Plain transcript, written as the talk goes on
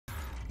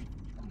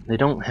They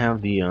don't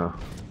have the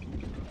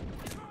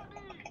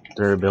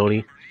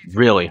durability.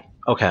 Really?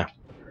 Okay.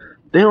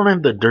 They don't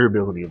have the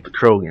durability of the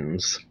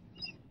Krogans,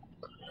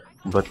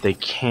 but they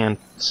can't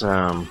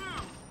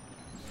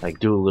like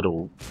do a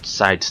little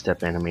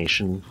sidestep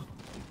animation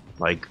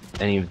like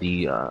any of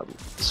the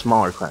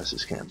smaller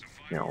classes can.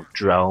 You know,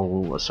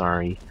 Drell,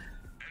 Asari,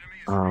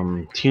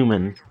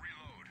 Human.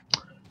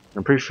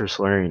 I'm pretty sure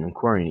Solarian and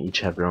Quarian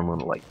each have their own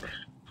little like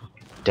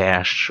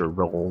dash or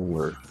roll,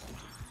 or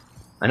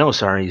I know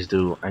Asaris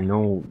do. I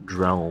know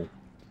Drell,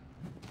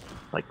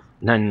 like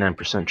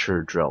 99%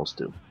 sure Drells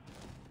do,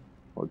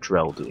 or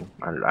Drell do.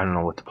 I don't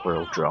know what the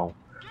plural Drell.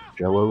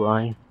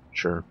 Drelloi?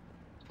 Sure.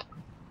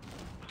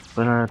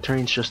 But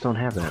Turians just don't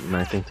have that, and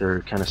I think they're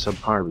kind of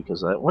subpar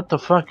because what the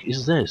fuck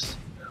is this?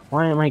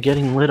 Why am I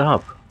getting lit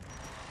up?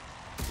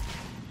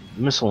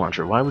 Missile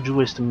launcher. Why would you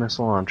waste a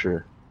missile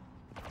launcher?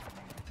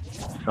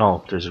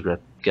 Oh, there's a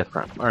get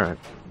prime. Alright.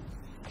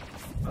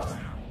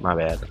 My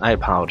bad. I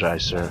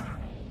apologize, sir.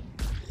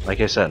 Like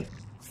I said.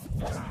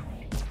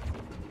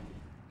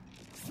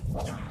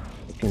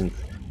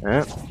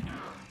 Eh?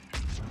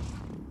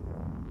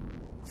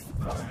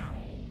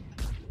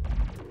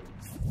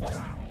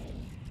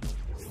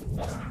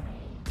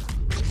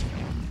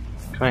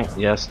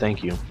 Yes,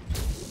 thank you.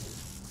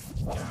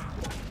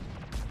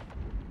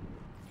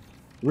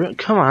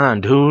 Come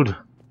on, dude.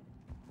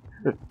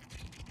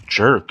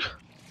 Jerk.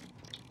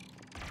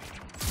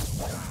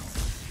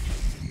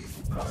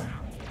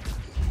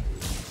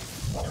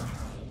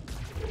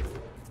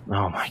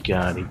 Oh my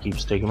god, he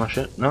keeps taking my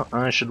shit. No,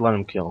 I should let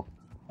him kill.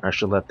 I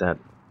should let that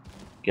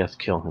Geth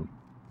kill him.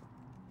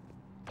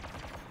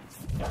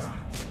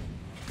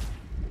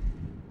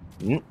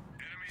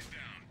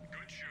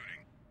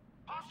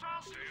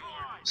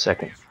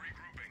 Second.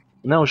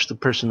 Now it's the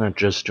person that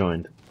just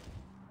joined.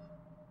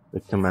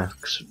 Victim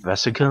X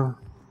Vesica?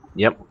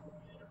 Yep.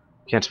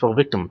 Can't spell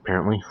victim,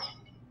 apparently.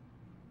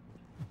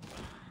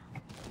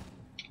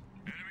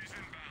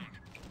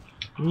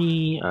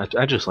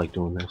 I just like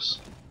doing this.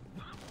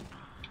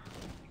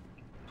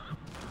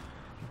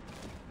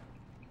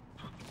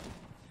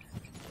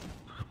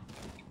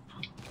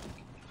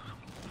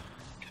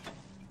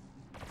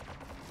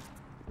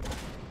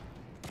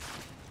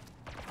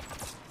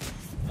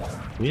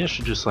 Maybe I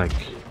should just like,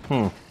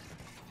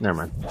 never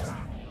mind.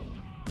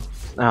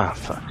 Ah,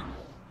 fuck.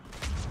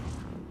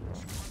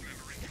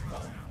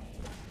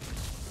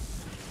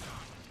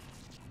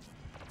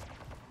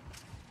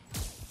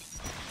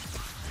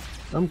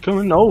 I'm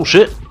coming. Oh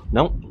shit!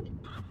 Nope.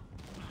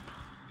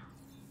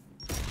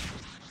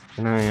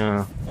 Can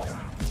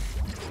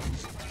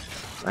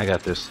I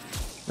got this.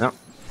 No.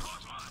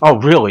 Oh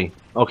really?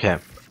 Okay.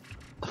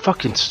 The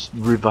fucking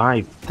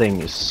revive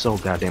thing is so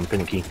goddamn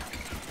finicky.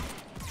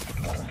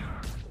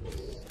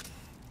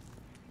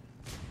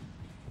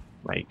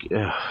 Like,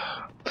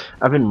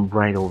 I've been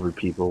right over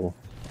people.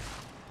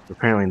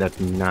 Apparently that's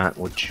not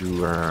what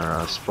you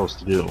are supposed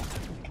to do.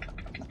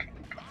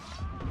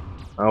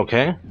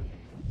 Okay.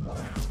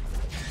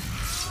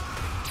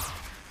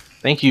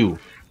 Thank you.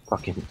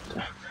 Fucking...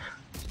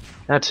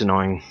 That's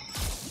annoying.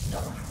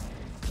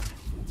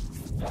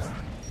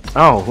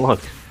 Oh,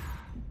 look.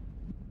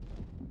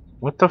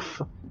 What the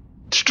f...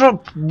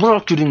 Stop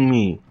rocketing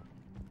me!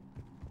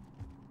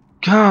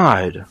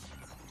 God!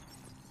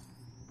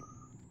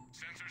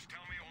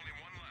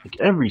 Like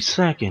every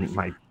second,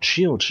 my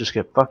shields just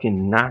get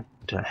fucking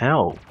knocked to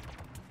hell.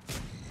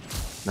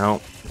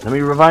 No, let me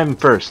revive him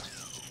first.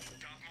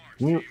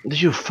 You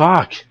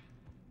fuck!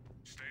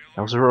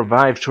 That was a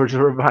revive towards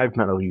a revive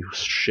medal, you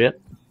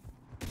shit.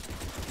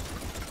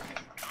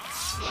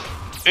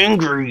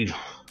 Angry!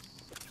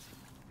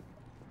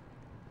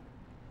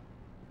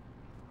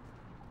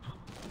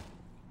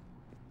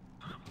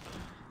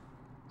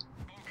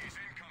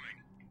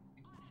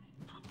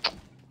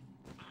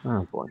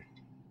 Oh boy.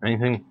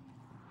 Anything?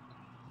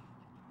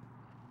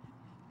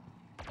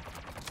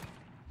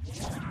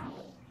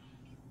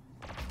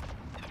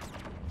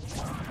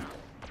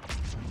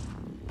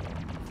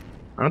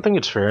 I don't think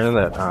it's fair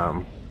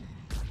that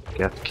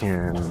Geth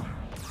can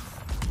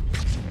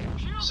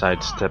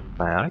sidestep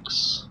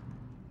biotics.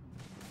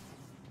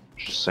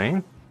 Just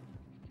saying.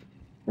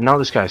 And now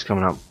this guy's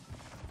coming up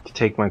to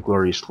take my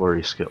glorious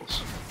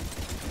skills.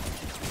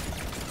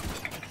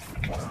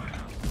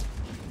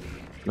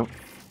 Nope.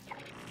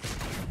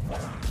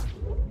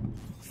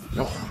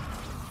 Nope.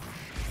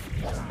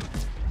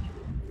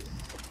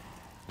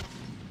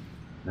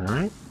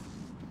 Alright.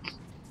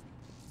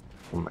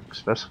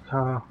 Max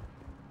Vesica.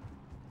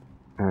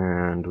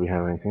 And do we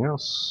have anything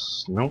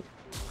else? Nope.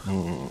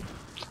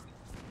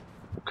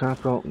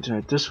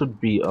 This would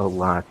be a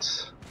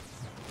lot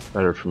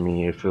better for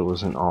me if it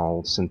wasn't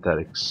all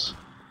synthetics.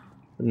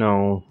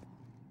 No.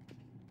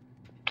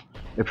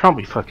 It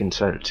probably fucking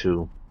said it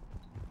too.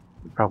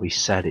 It probably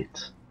said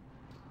it.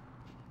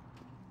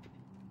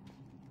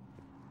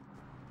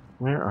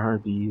 Where are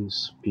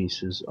these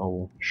pieces?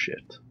 Oh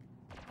shit.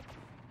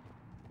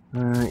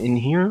 In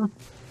here?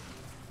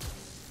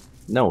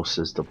 No,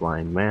 says the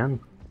blind man.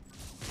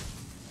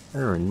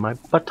 They're in my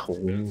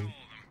butthole.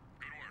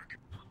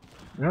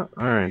 Yeah,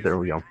 alright, there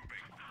we go.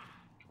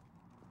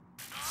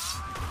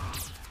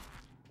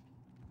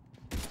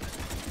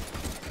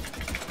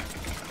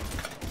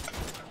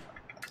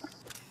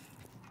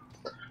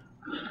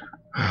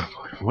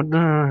 What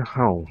the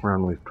hell?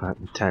 Round we've got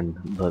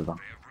 10. Blah.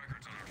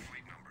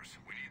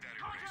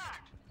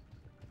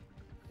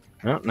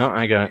 No,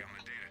 I got it.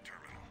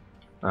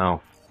 Oh.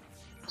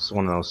 It's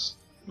one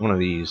of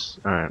these.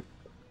 Alright.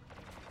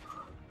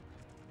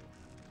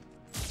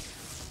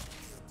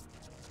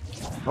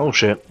 Oh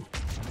shit.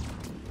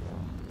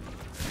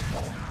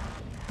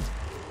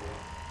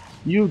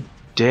 You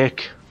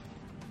dick.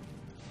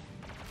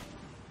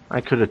 I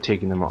could have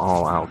taken them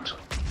all out.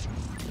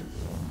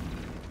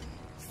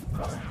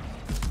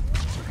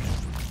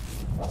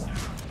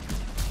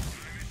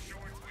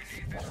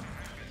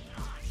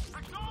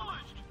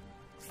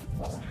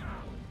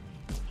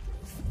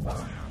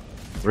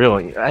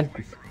 Really? Like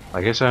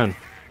I said.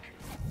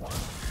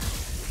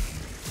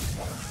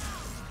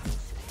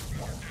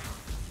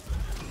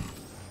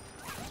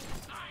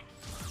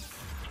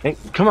 Hey,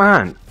 come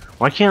on!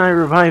 Why can't I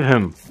revive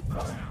him?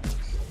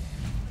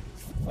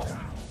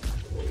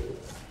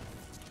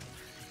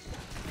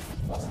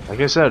 Like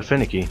I said,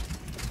 finicky.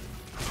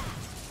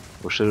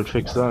 Wish they would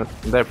fix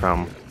that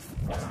problem.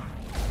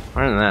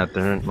 Other than that,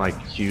 there aren't like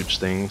huge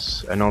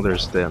things. I know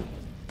there's the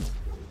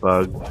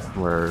bug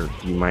where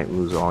you might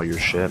lose all your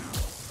shit.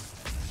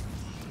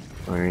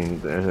 I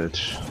mean,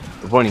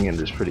 avoiding it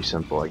is pretty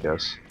simple, I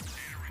guess.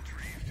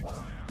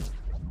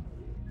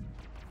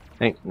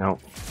 Hey, no.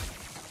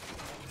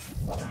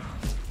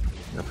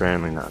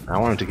 Apparently not. I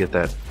wanted to get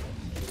that.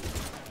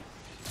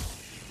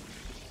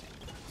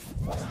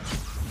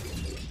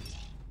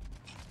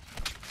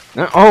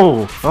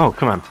 Oh,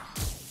 come on.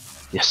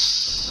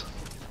 Yes.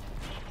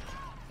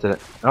 Did I?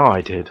 Oh,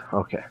 I did.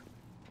 Okay.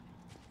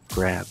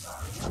 Grab.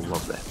 I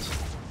love that.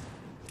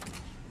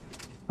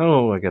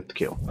 Oh, I got the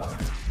kill.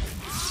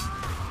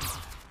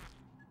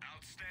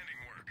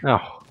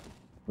 Oh,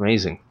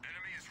 amazing.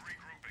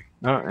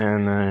 Oh,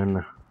 and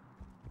then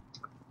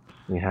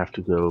we have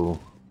to go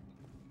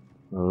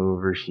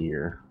over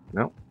here.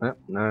 No,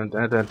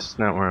 that's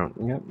not where I'm.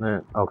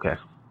 Yep, okay.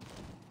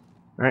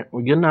 Alright,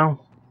 we good now?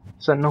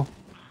 Sentinel?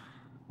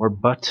 Or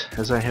Butt,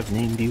 as I have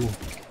named you.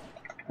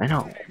 I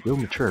know, real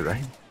mature,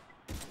 right?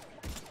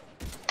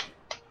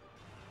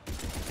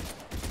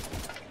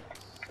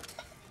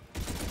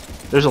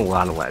 There's a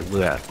lot of lag.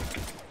 Look at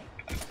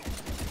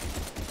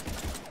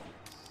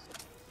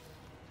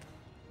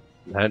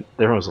that.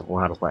 There was a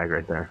lot of lag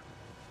right there.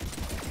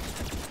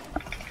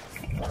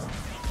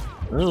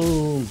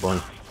 Oh boy.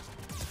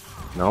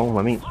 No,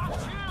 let me.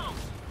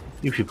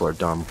 You people are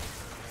dumb.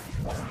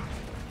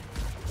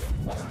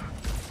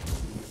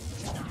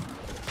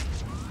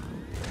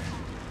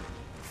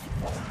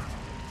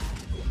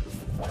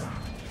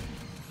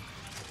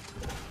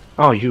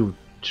 Oh, you.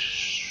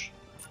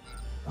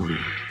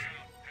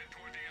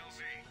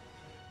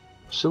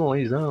 Still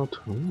lays out.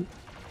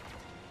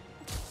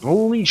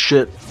 Holy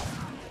shit.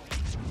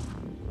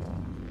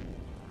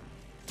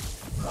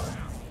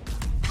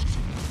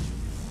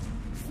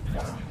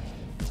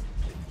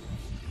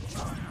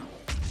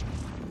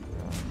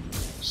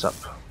 Sup.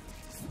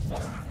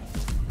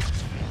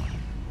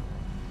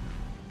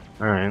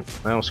 Alright,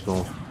 that was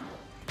cool.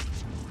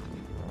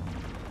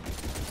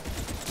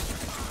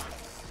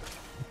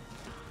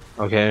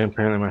 Okay,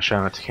 apparently my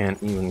shots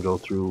can't even go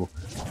through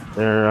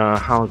their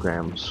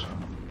holograms.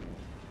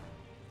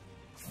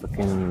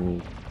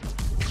 Fucking.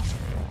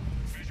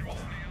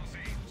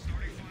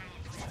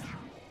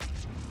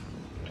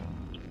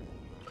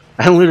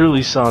 I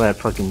literally saw that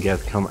fucking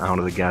Geth come out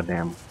of the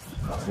goddamn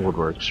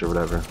woodworks or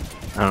whatever.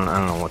 I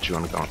don't know what you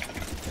want to call it.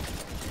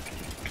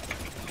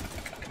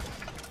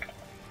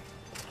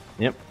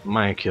 Yep,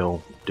 my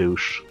kill,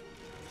 douche.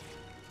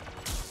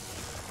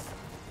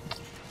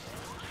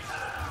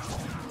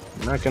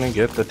 I'm not gonna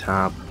get the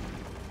top.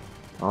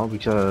 All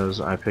because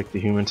I picked the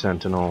human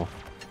sentinel.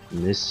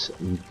 Miss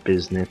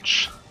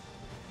Biznich.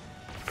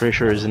 Pretty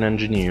sure he's an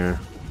engineer.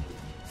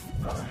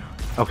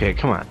 Okay,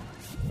 come on.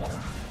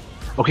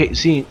 Okay,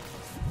 see.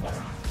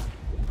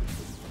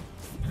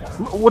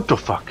 What the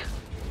fuck?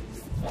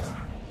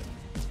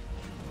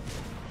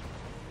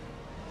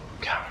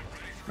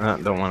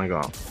 God. Don't want to go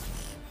out.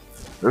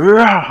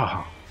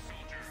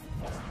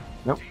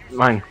 Nope,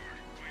 mine.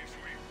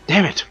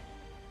 Damn it.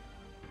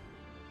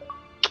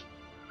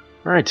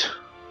 Alright.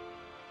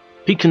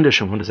 Peak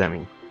condition, what does that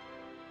mean?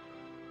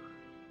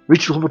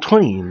 Reach level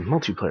 20 in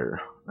multiplayer.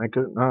 I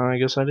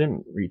guess I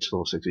didn't reach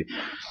level 60.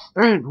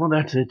 Alright, well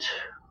that's it.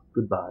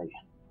 Goodbye.